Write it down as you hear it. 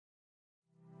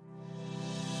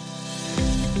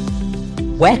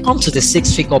Welcome to the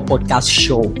Six Figure Podcast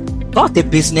Show. Got a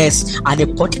business and a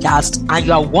podcast, and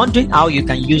you are wondering how you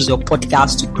can use your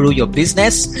podcast to grow your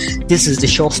business? This is the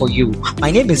show for you. My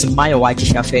name is Mayowa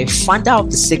Kishafe, founder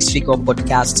of the Six Figure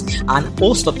Podcast and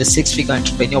host of the Six Figure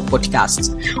Entrepreneur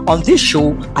Podcast. On this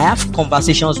show, I have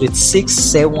conversations with 6,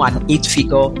 7, and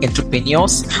 8-figure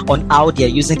entrepreneurs on how they are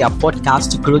using their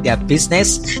podcast to grow their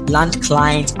business, land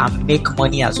clients, and make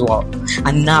money as well.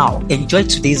 And now, enjoy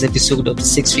today's episode of the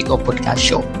Six Figure Podcast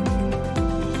Show.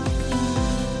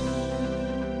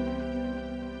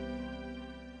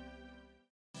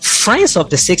 Friends of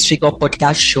the Six Figure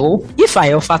Podcast Show, if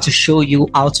I offer to show you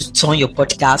how to turn your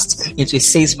podcast into a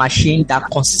sales machine that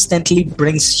consistently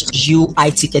brings you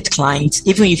high-ticket clients,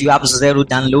 even if you have 0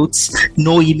 downloads,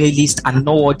 no email list, and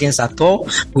no audience at all,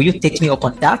 will you take me up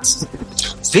on that?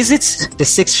 Visit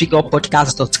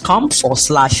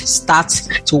thesixfigurepodcast.com/start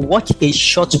to watch a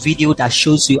short video that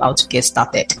shows you how to get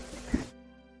started.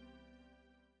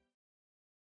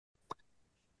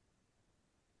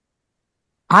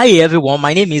 Hi everyone,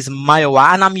 my name is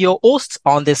Mayowa and I'm your host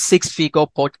on the Six Figure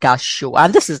Podcast Show.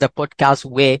 And this is the podcast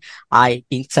where I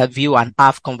interview and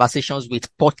have conversations with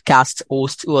podcast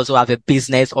hosts who also have a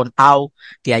business on how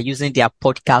they are using their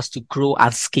podcast to grow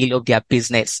and scale up their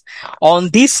business. On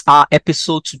this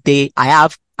episode today, I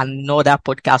have another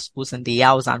podcast host in the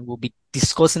house and we'll be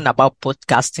discussing about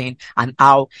podcasting and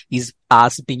how he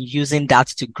has been using that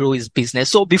to grow his business.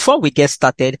 So before we get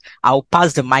started, I'll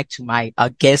pass the mic to my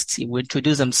guest. He will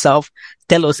introduce himself,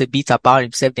 tell us a bit about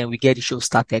himself, then we get the show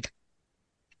started.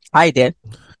 Hi there.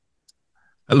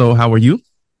 Hello, how are you?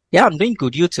 Yeah, I'm doing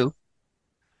good. You too?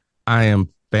 I am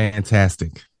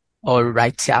fantastic. All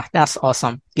right. Yeah, that's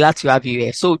awesome. Glad to have you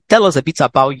here. So tell us a bit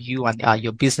about you and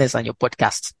your business and your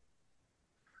podcast.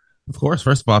 Of course.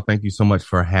 First of all, thank you so much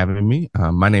for having me.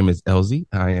 My name is Elzie.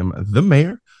 I am the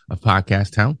mayor of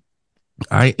Podcast Town.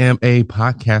 I am a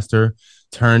podcaster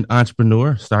turned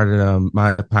entrepreneur. Started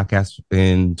my podcast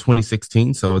in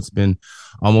 2016. So it's been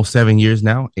almost 7 years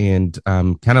now, and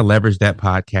kind of leveraged that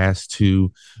podcast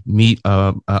to meet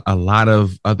a lot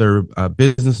of other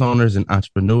business owners and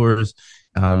entrepreneurs.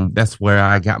 That's where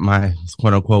I got my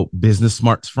quote unquote business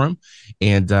smarts from,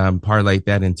 and parlayed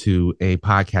that into a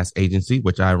podcast agency,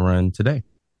 which I run today.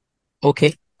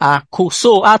 Okay. Cool.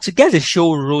 So to get the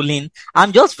show rolling,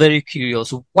 I'm just very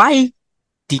curious. Why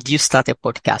did you start a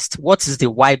podcast? What is the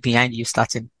why behind you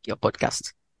starting your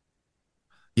podcast?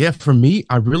 Yeah, for me,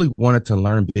 I really wanted to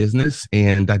learn business,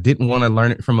 and I didn't want to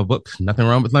learn it from a book. Nothing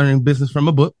wrong with learning business from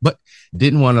a book, but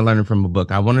didn't want to learn it from a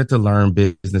book. I wanted to learn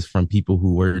business from people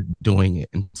who were doing it.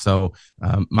 And so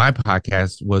my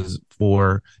podcast was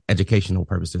for educational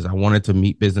purposes. I wanted to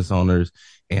meet business owners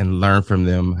and learn from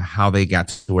them how they got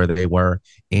to where they were,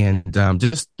 and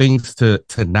just things to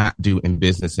not do in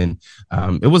business. And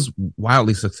it was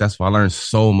wildly successful. I learned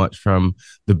so much from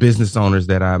the business owners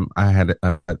that I had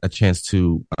a chance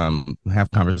to have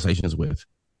conversations with.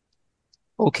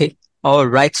 Okay. All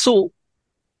right. So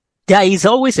there is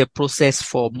always a process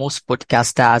for most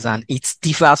podcasters, and it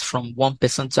differs from one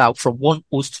person from one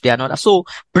host to the another. So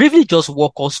briefly just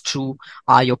walk us through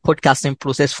your podcasting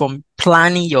process from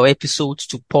planning your episodes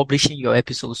to publishing your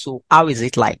episodes. So how is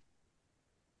it like?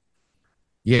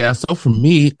 Yeah, so for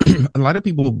me, a lot of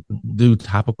people do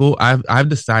topical. I've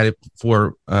decided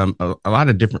for a lot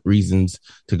of different reasons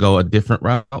to go a different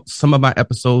route. Some of my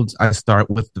episodes, I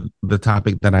start with the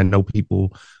topic that I know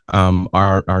people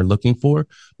are looking for.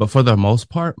 But for the most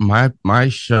part, my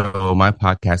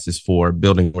podcast is for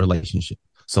building relationships.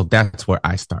 So that's where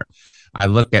I start. I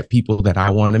look at people that I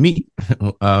want to meet,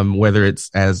 whether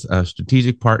it's as a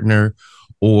strategic partner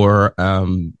or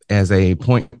as a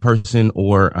point person,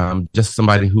 or just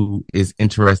somebody who is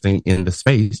interested in the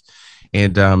space.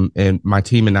 And my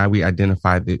team and I, we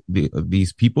identify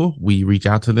these people. We reach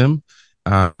out to them.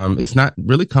 It's not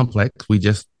really complex. We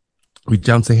just reach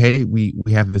out and say, hey, we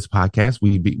have this podcast.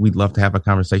 We'd love to have a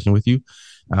conversation with you.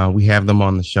 We have them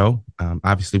on the show.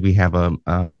 Obviously, we have an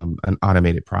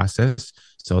automated process.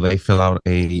 So they fill out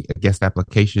a guest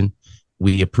application.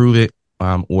 We approve it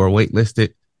or waitlist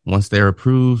it. Once they're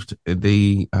approved,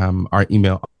 our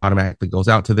email automatically goes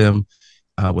out to them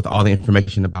with all the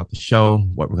information about the show,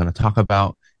 what we're going to talk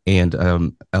about, and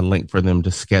a link for them to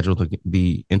schedule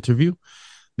the interview.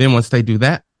 Then once they do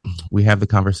that, we have the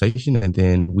conversation, and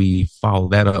then we follow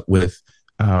that up with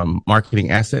marketing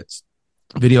assets,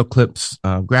 video clips,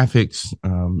 graphics,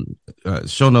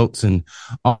 show notes, and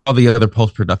all the other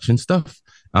post-production stuff.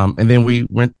 And then we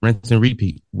rinse and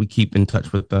repeat. We keep in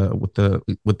touch with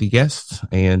the guests,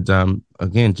 and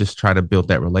again, just try to build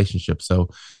that relationship. So,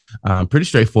 pretty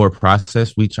straightforward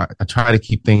process. I try to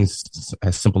keep things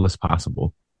as simple as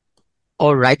possible.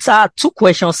 All right. Two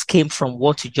questions came from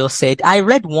what you just said. I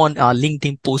read one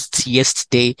LinkedIn post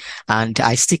yesterday, and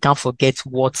I still can't forget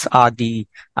what the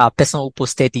person who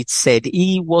posted it said.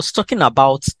 He was talking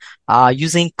about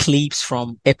using clips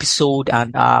from episode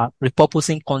and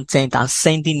repurposing content and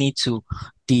sending it to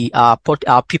the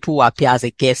people who appear as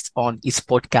a guest on his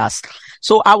podcast.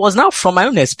 So I was now, from my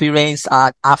own experience,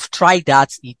 I've tried that.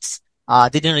 It's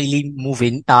didn't really move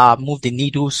the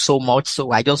needle so much,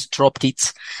 so I just dropped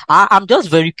it. I'm just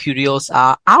very curious.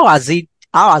 How has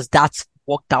that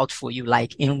worked out for you?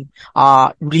 Like in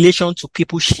relation to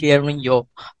people sharing their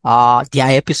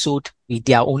episode with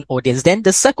their own audience. Then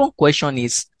the second question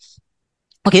is,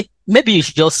 okay, maybe you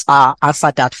should just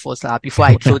answer that first before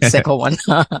I throw the second one.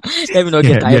 Let me not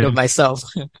get ahead of myself.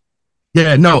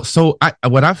 Yeah, no. So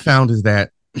what I found is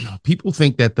that people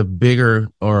think that the bigger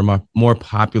or more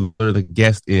popular the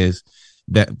guest is,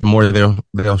 that the more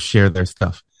they'll share their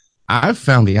stuff. I've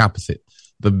found the opposite.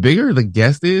 The bigger the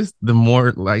guest is, the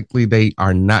more likely they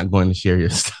are not going to share your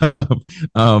stuff.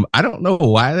 I don't know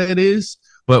why that is,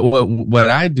 but what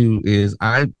I do is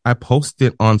I post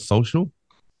it on social.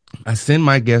 I send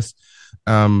my guests.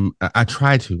 I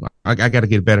try to. I got to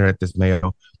get better at this,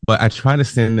 Mayo. But I try to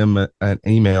send them an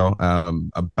email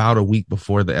about a week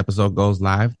before the episode goes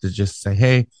live to just say,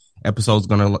 hey, episode's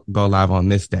going to go live on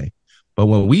this day. But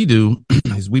what we do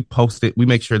is we post it. We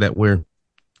make sure that we're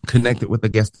connected with the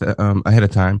guest ahead of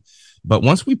time. But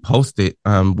once we post it,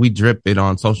 we drip it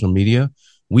on social media.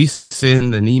 We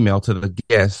send an email to the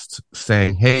guest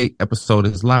saying, hey, episode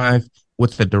is live,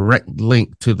 with a direct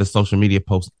link to the social media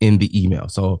post in the email.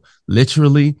 So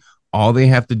literally all they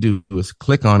have to do is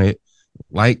click on it,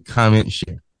 like, comment,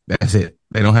 share. That's it.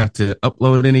 They don't have to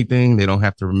upload anything. They don't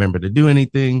have to remember to do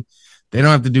anything. They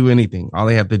don't have to do anything. All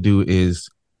they have to do is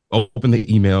open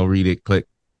the email, read it, click,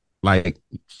 like,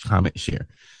 comment, share.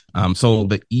 So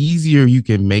the easier you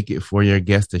can make it for your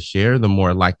guests to share, the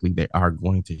more likely they are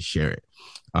going to share it.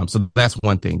 So that's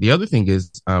one thing. The other thing is,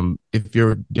 if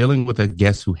you're dealing with a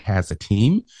guest who has a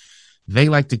team, they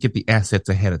like to get the assets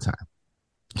ahead of time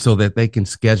so that they can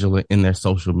schedule it in their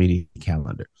social media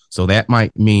calendar. So that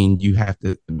might mean you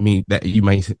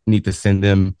might need to send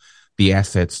them the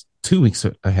assets 2 weeks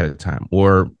ahead of time,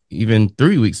 or even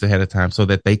 3 weeks ahead of time, so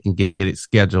that they can get it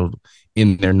scheduled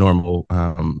in their normal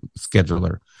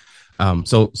scheduler.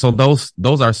 So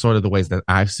those are sort of the ways that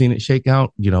I've seen it shake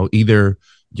out. You know, either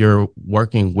you're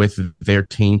working with their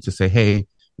team to say, hey,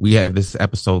 we have this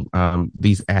episode,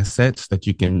 these assets that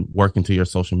you can work into your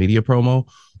social media promo,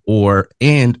 or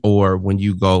when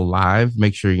you go live,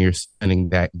 make sure you're sending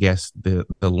that guest the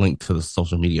link to the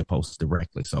social media post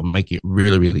directly. So make it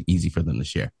really, really easy for them to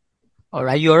share. All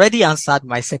right. You already answered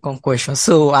my second question.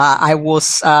 So, I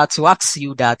was, to ask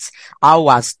you that how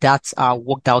has that,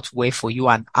 worked out well for you,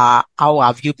 and, how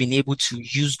have you been able to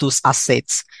use those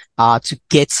assets, to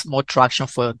get more traction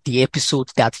for the episode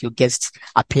that your guests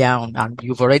appear on? And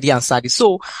you've already answered it.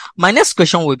 So my next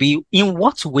question will be, in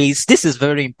what ways, this is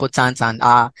very important, and,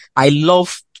 I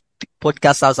love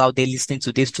podcasters out there listening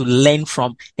to this to learn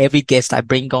from every guest I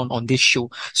bring on this show.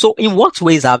 So in what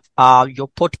ways have, your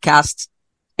podcasts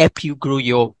help you grow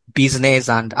your business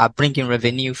and bring in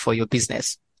revenue for your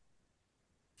business?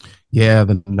 Yeah,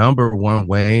 the number one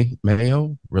way,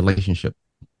 Mayo, relationship.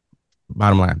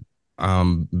 Bottom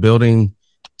line, building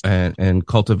and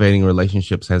cultivating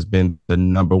relationships has been the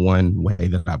number one way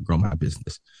that I've grown my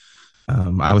business.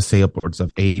 I would say upwards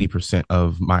of 80%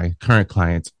 of my current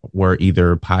clients were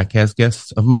either podcast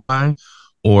guests of mine,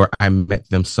 or I met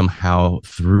them somehow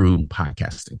through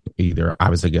podcasting. Either I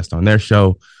was a guest on their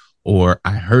show, or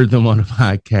I heard them on a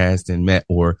podcast and met,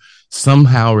 or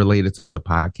somehow related to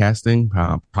podcasting,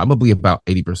 probably about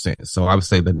 80%. So I would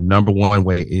say the number one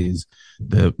way is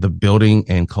the building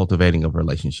and cultivating of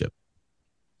relationship.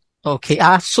 Okay.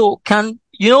 So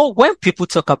when people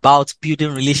talk about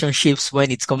building relationships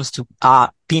when it comes to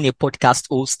being a podcast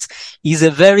host, is a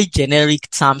very generic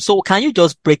term. So can you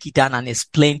just break it down and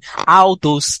explain how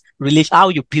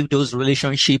you build those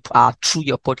relationships through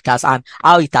your podcast, and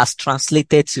how it has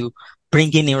translated to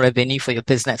bringing in revenue for your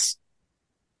business?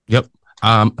 Yep.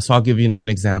 So I'll give you an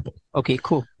example. Okay,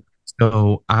 cool.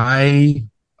 So on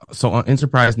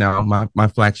Enterprise Now, my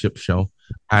flagship show,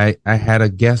 I had a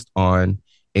guest on,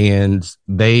 and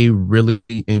they really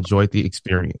enjoyed the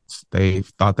experience. They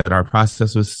thought that our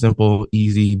process was simple,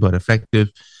 easy, but effective.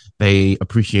 They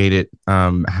appreciated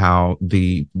how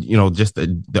just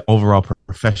the overall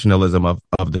professionalism of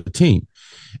the team.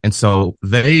 And so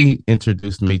they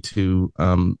introduced me to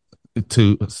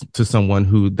someone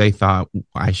who they thought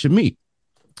I should meet.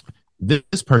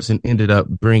 This person ended up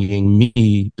bringing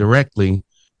me directly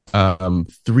 3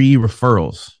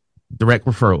 referrals direct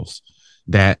referrals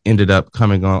that ended up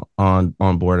coming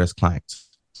on board as clients.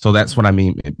 So that's what I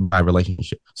mean by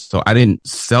relationship. So I didn't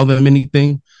sell them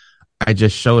anything. I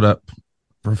just showed up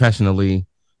professionally,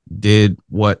 did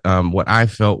what I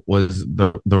felt was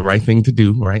the right thing to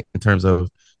do, right, in terms of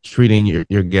treating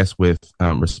your guests with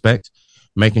respect,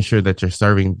 making sure that you're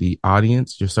serving the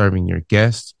audience, you're serving your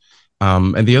guests.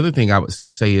 And the other thing I would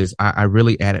say is I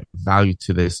really added value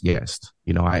to this guest.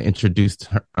 You know, I introduced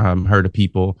her to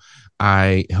people.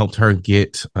 I helped her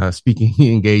get speaking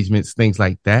engagements, things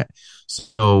like that.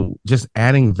 So just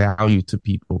adding value to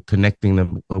people, connecting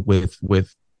them with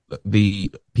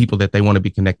the people that they want to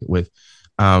be connected with.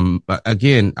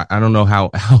 Again, I don't know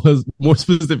how more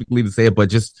specifically to say it, but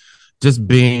just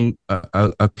being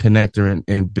a connector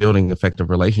and building effective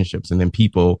relationships. And then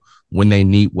people, when they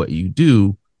need what you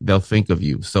do, they'll think of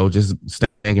you. So just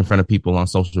staying in front of people on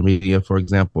social media, for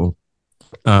example,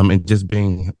 and just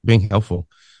being helpful,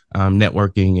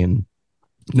 networking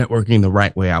the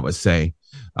right way, I would say.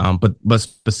 But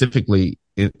specifically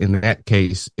in that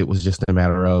case, it was just a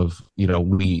matter of, you know,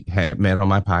 we had met on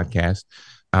my podcast,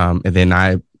 and then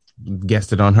I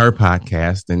guested on her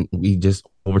podcast, and we just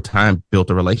over time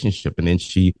built a relationship. And then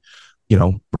she, you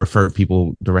know, referred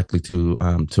people directly to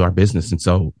our business. And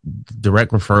so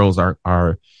direct referrals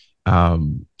are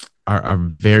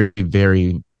very,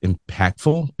 very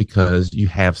impactful because you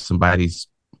have somebody's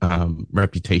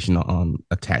reputation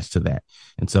attached to that.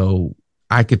 And so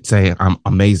I could say I'm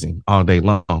amazing all day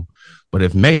long, but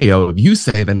if you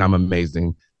say that I'm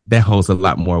amazing, that holds a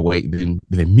lot more weight than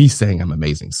me saying I'm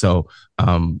amazing. So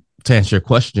to answer your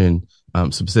question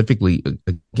specifically,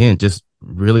 again, just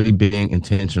really being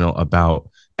intentional about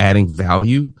adding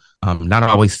value, not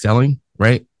always selling,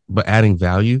 right, but adding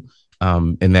value,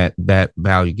 and that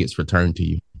value gets returned to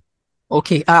you.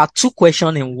 Okay, two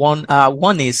questions in one.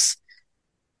 One is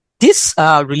this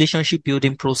relationship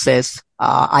building process.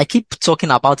 I keep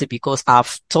talking about it because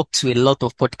I've talked to a lot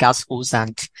of podcast hosts,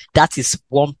 and that is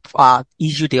one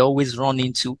issue they always run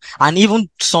into. And even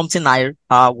something I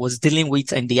was dealing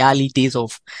with in the early days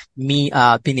of me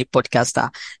being a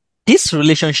podcaster. This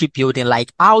relationship building,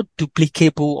 like how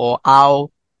duplicable or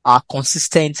how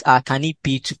consistent can it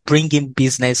be to bring in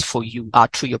business for you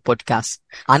through your podcast?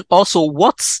 And also,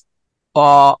 what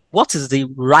is the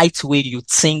right way you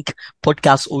think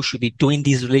podcast hosts should be doing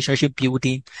this relationship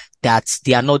building that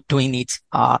they are not doing it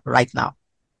right now?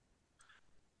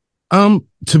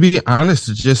 To be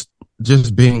honest,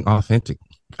 just being authentic.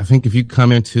 I think if you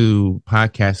come into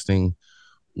podcasting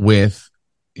with,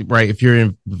 right, if you're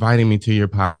inviting me to your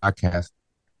podcast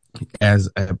as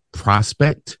a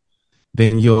prospect,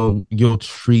 then you'll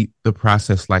treat the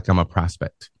process like I'm a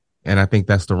prospect. And I think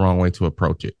that's the wrong way to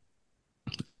approach it.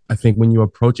 I think when you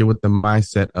approach it with the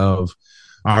mindset of,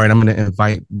 all right, I'm going to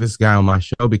invite this guy on my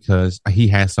show because he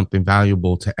has something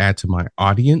valuable to add to my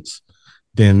audience,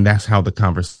 then that's how the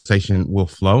conversation will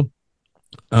flow.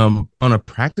 On a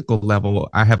practical level,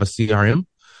 I have a CRM,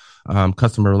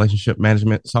 customer relationship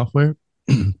management software.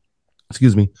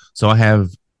 Excuse me. So I have,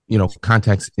 you know,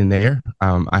 contacts in there.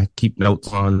 I keep notes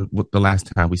on what the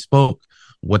last time we spoke,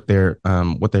 what they're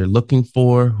looking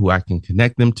for, who I can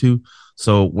connect them to.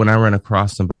 So when I run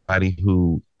across somebody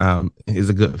who is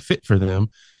a good fit for them,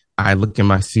 I look in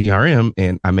my CRM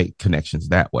and I make connections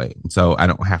that way. And so I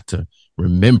don't have to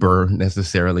remember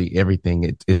necessarily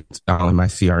everything. It's all in my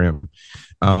CRM.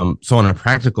 So on a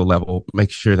practical level,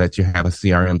 make sure that you have a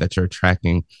CRM that you're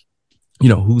tracking, you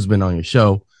know, who's been on your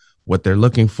show, what they're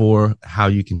looking for, how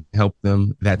you can help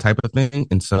them, that type of thing.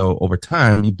 And so over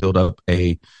time, you build up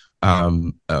a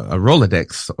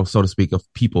Rolodex, so to speak, of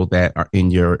people that are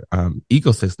in your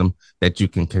ecosystem that you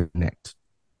can connect.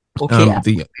 Okay.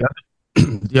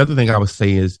 The other thing I would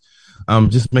say is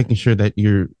just making sure that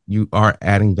you are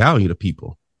adding value to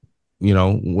people, you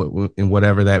know, in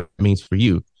whatever that means for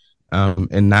you,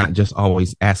 and not just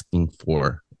always asking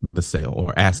for the sale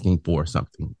or asking for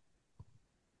something.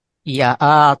 Yeah,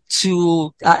 I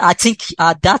think,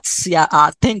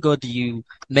 thank God you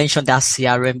mentioned that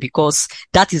CRM, because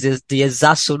that is the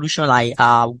exact solution I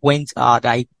went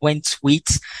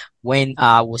with when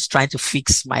I was trying to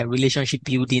fix my relationship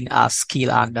building skill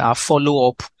and follow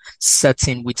up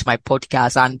setting with my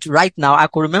podcast. And right now, I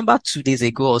could remember 2 days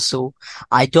ago or so,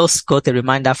 I just got a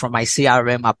reminder from my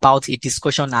CRM about a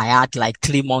discussion I had like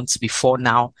 3 months before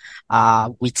now,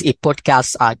 with a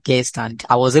podcast guest, and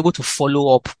I was able to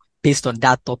follow up based on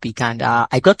that topic, and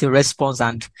I got a response,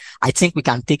 and I think we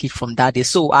can take it from that day.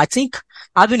 So I think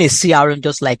having a CRM,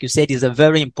 just like you said, is a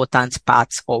very important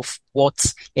part of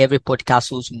what every podcast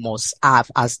host must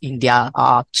have as in their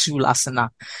tool arsenal.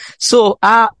 So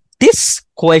this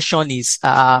question is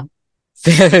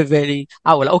Very, very.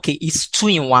 Well, okay, it's two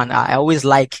in one. I always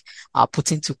like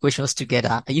putting two questions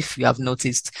together, if you have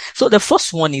noticed. So the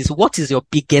first one is, what is your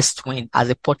biggest win as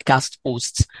a podcast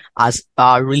host as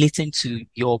relating to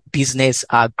your business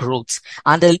growth?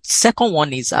 And the second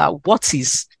one is, what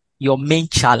is your main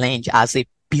challenge as a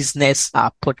business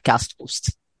podcast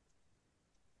host?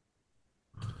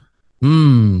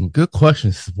 Good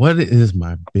questions. What is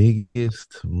my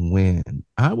biggest win?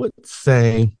 I would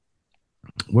say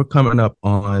we're coming up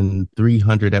on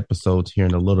 300 episodes here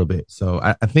in a little bit. So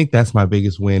I think that's my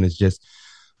biggest win is just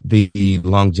the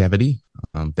longevity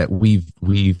that we've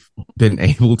been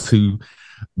able to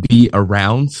be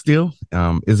around still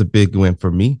is a big win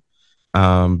for me.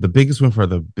 The biggest win for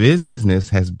the business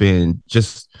has been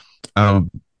just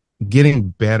getting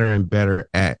better and better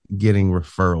at getting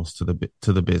referrals to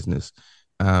the business.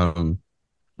 To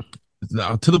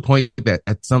the point that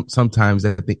sometimes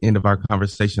at the end of our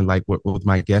conversation, like with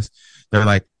my guests, they're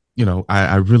like,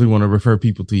 I really want to refer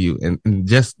people to you, and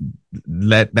just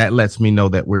that lets me know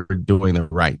that we're doing the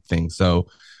right thing. So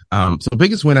the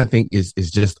biggest win I think is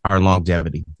just our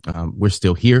longevity. We're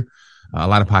still here. A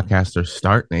lot of podcasters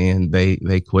start and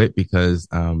they quit because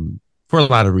for a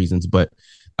lot of reasons, but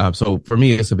so for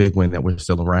me, it's a big win that we're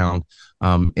still around,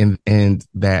 and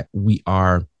that we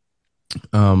are.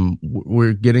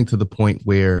 We're getting to the point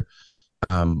where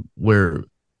we're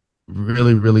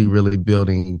really, really, really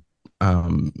building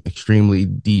extremely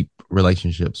deep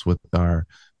relationships with our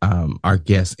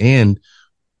guests, and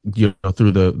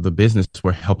through the business,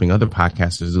 we're helping other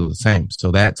podcasters do the same.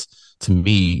 So that's, to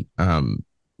me,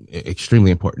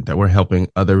 extremely important that we're helping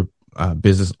other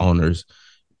business owners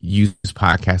use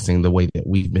podcasting the way that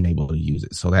we've been able to use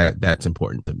it. So that's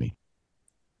important to me.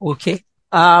 Okay.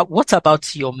 What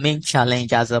about your main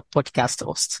challenge as a podcast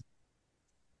host?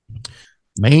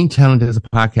 Main challenge as a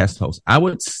podcast host, I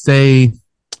would say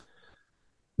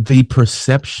the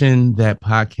perception that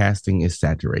podcasting is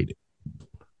saturated.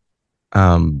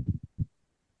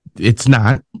 It's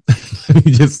not. Let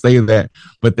me just say that,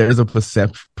 but there's a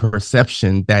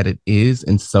perception that it is,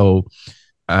 and so,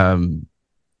 I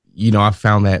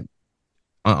found that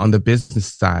on the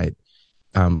business side,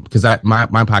 because my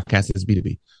podcast is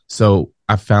B2B, so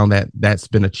I found that that's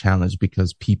been a challenge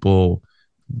because people,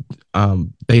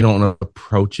 they don't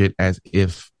approach it as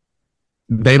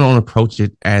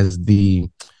the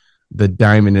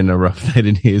diamond in the rough that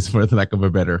it is, for the lack of a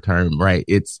better term, right?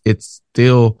 It's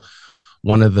still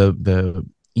one of the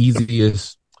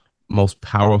easiest, most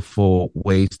powerful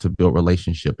ways to build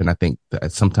relationship. And I think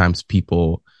that sometimes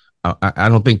people, I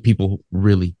don't think people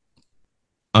really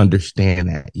understand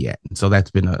that yet. And so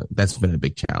that's been a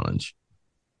big challenge.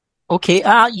 Okay,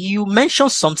 you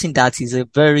mentioned something that is a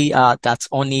very that's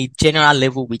on a general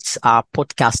level with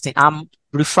podcasting. I'm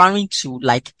referring to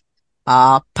like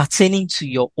pertaining to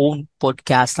your own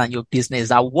podcast and your business.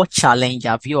 What challenge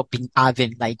have you been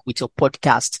having like with your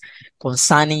podcast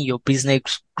concerning your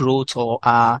business growth or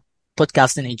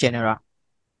podcasting in general?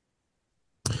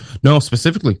 No,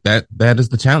 specifically that is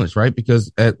the challenge, right? Because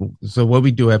so what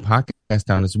we do at Podcast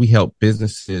Town is we help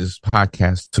businesses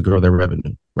podcast to grow their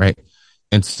revenue, right?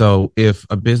 And so if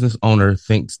a business owner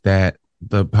thinks that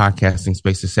the podcasting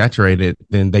space is saturated,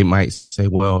 then they might say,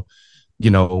 well,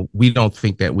 we don't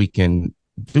think that we can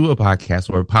do a podcast,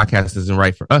 or a podcast isn't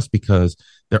right for us because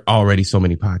there are already so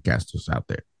many podcasters out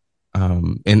there.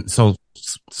 And so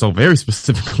very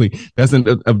specifically, that's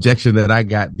an objection that I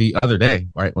got the other day,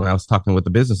 right? When I was talking with the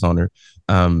business owner,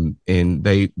 and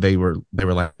they were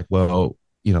like, well,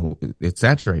 it's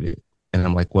saturated. And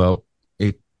I'm like, well,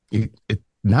 it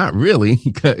not really.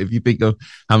 If you think of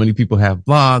how many people have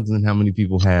blogs and how many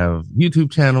people have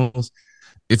YouTube channels,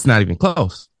 it's not even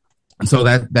close. So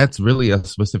that's really a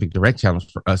specific direct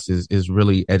challenge for us is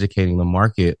really educating the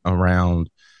market around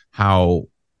how,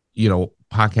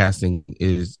 podcasting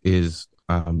is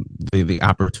the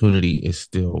opportunity is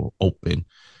still open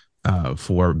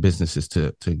for businesses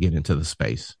to get into the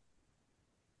space.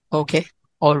 Okay.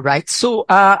 All right. So,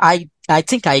 I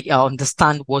think I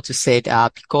understand what you said,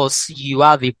 because you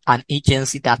have an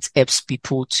agency that helps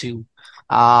people to,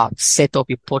 set up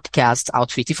a podcast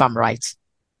outfit, if I'm right.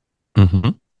 Mm-hmm.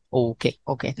 Okay.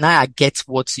 Okay. Now I get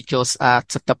what you just,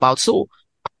 talked about. So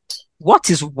what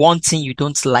is one thing you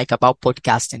don't like about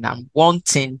podcasting and one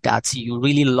thing that you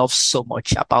really love so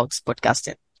much about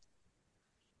podcasting?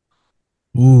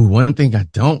 Ooh, one thing I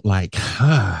don't like.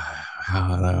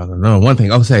 I don't know. One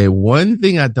thing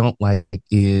I don't like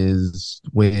is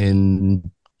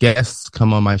when guests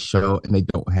come on my show and they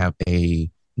don't have a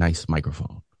nice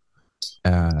microphone.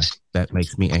 That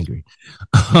makes me angry.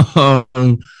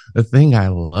 The thing I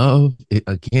love,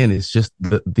 again, is just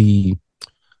the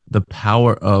the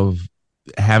power of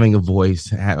having a voice,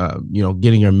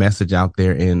 getting your message out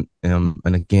there. And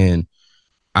again,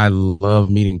 I love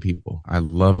meeting people. I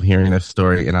love hearing their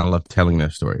story, and I love telling their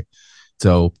story.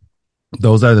 So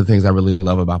those are the things I really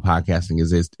love about podcasting.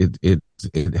 Is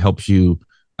it helps you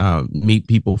meet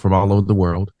people from all over the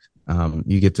world.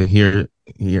 You get to hear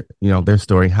their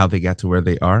story, how they got to where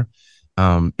they are,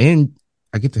 and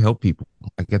I get to help people.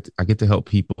 I get to help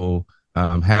people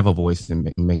have a voice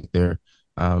and make their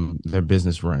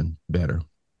business run better.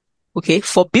 Okay,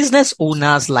 for business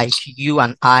owners like you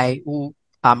and I who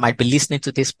might be listening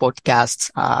to this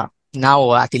podcast now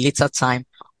or at a later time,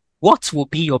 what will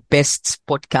be your best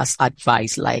podcast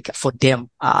advice like for them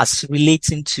as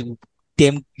relating to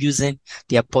them using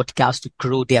their podcast to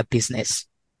grow their business?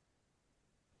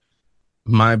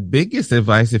 My biggest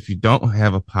advice, if you don't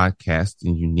have a podcast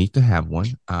and you need to have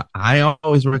one, I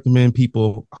always recommend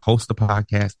people host a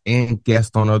podcast and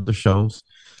guest on other shows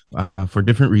for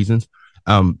different reasons.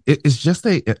 It's just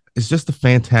a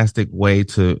fantastic way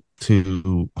to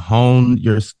hone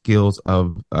your skills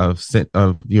of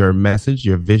your message,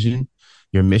 your vision,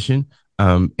 your mission,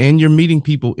 and you're meeting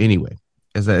people anyway.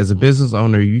 As a business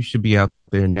owner, you should be out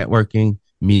there networking,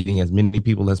 meeting as many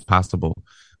people as possible.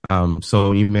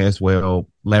 So you may as well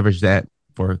leverage that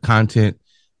for content,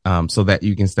 so that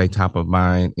you can stay top of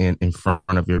mind and in front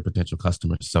of your potential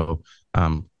customers. So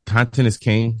content is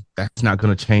king. That's not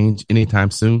going to change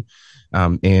anytime soon.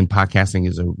 And podcasting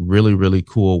is a really, really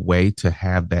cool way to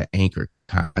have that anchor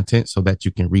content so that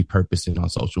you can repurpose it on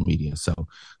social media. So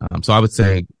I would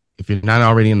say if you're not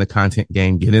already in the content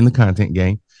game, get in the content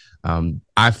game.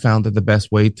 I found that the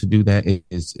best way to do that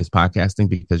is podcasting,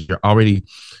 because you're already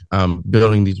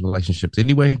building these relationships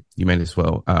anyway. You may as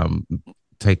well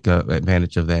take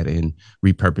advantage of that and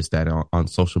repurpose that on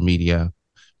social media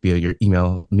via your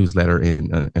email, newsletter,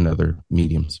 and other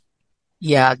mediums.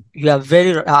 Yeah, you are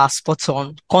very spot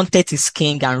on. Content is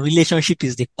king and relationship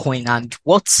is the coin. And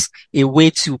what's a way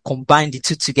to combine the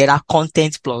two together,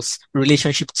 content plus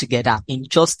relationship together in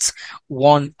just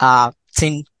one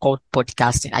thing called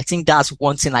podcasting? I think that's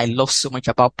one thing I love so much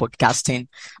about podcasting.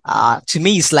 To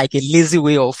me, it's like a lazy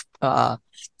way of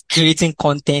creating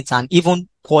content, and even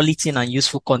quality and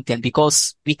useful content,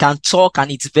 because we can talk and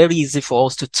it's very easy for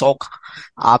us to talk.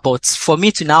 But for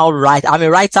me to now write, I'm a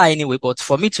writer anyway, but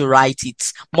for me to write,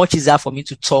 it's much easier for me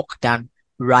to talk than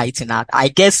writing. And I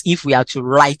guess if we are to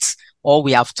write all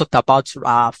we have talked about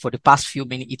for the past few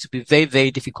minutes, it would be very,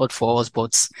 very difficult for us,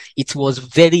 but it was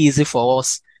very easy for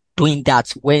us doing that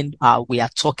when we are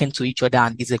talking to each other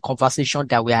and it's a conversation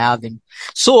that we are having.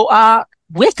 So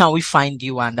where can we find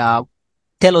you, and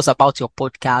tell us about your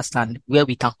podcast and where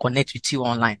we can connect with you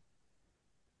online?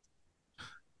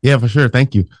 Yeah, for sure.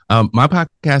 Thank you. My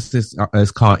podcast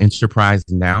is called Enterprise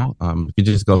Now. If you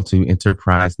just go to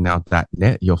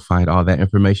enterprisenow.net, you'll find all that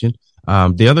information.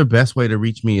 The other best way to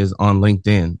reach me is on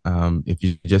LinkedIn. If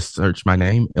you just search my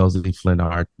name, Elzie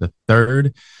Flenard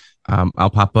III, I'll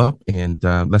pop up, and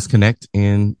let's connect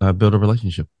and build a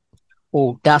relationship.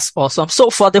 Oh, that's awesome.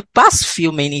 So for the past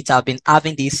few minutes, I've been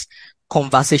having this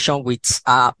conversation with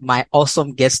my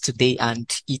awesome guest today,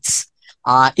 and it's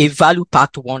a value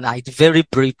packed one. It's very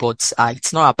brief, but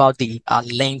it's not about the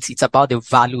length. It's about the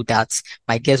value that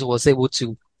my guest was able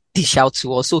to dish out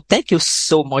to us. So thank you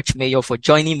so much, Mayor, for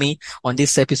joining me on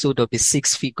this episode of the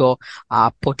Six Figure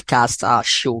podcast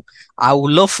show. I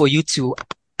would love for you to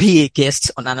be a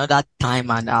guest on another time,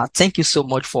 and thank you so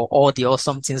much for all the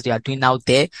awesome things you are doing out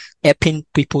there, helping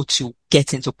people to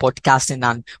get into podcasting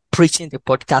and preaching the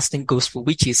podcasting gospel,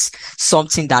 which is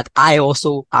something that I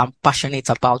also am passionate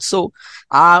about. So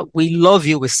we love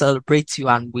you, we celebrate you,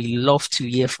 and we love to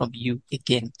hear from you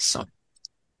again soon.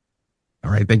 All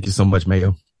right. Thank you so much,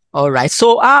 Mayo. All right.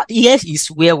 So here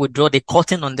is where we draw the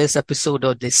curtain on this episode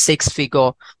of the Six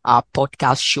Figure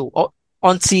podcast show.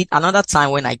 Until another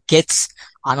time when I get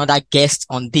another guest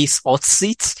on this hot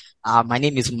seat. My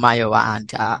name is Mayo,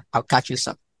 and I'll catch you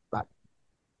soon. Bye.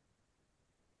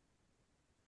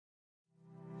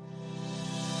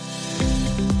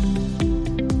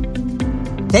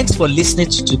 Thanks for listening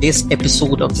to today's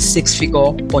episode of the Six Figure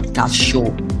Podcast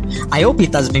Show. I hope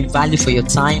it has been value for your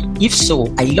time. If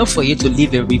so, I'd love for you to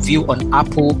leave a review on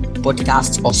Apple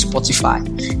Podcasts or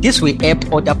Spotify. This will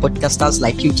help other podcasters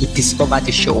like you to discover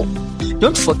the show.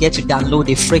 Don't forget to download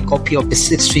a free copy of the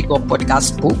Six Figure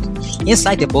Podcast book.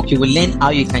 Inside the book, you will learn how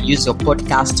you can use your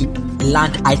podcast to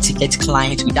land high-ticket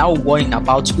clients without worrying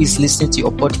about who is listening to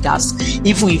your podcast,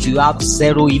 even if you have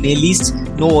zero email list,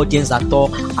 no audience at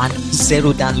all, and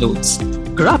zero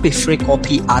downloads. Grab a free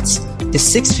copy at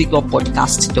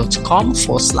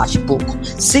thesixfigurepodcast.com/book.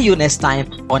 See you next time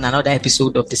on another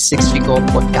episode of the Six Figure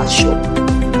Podcast Show.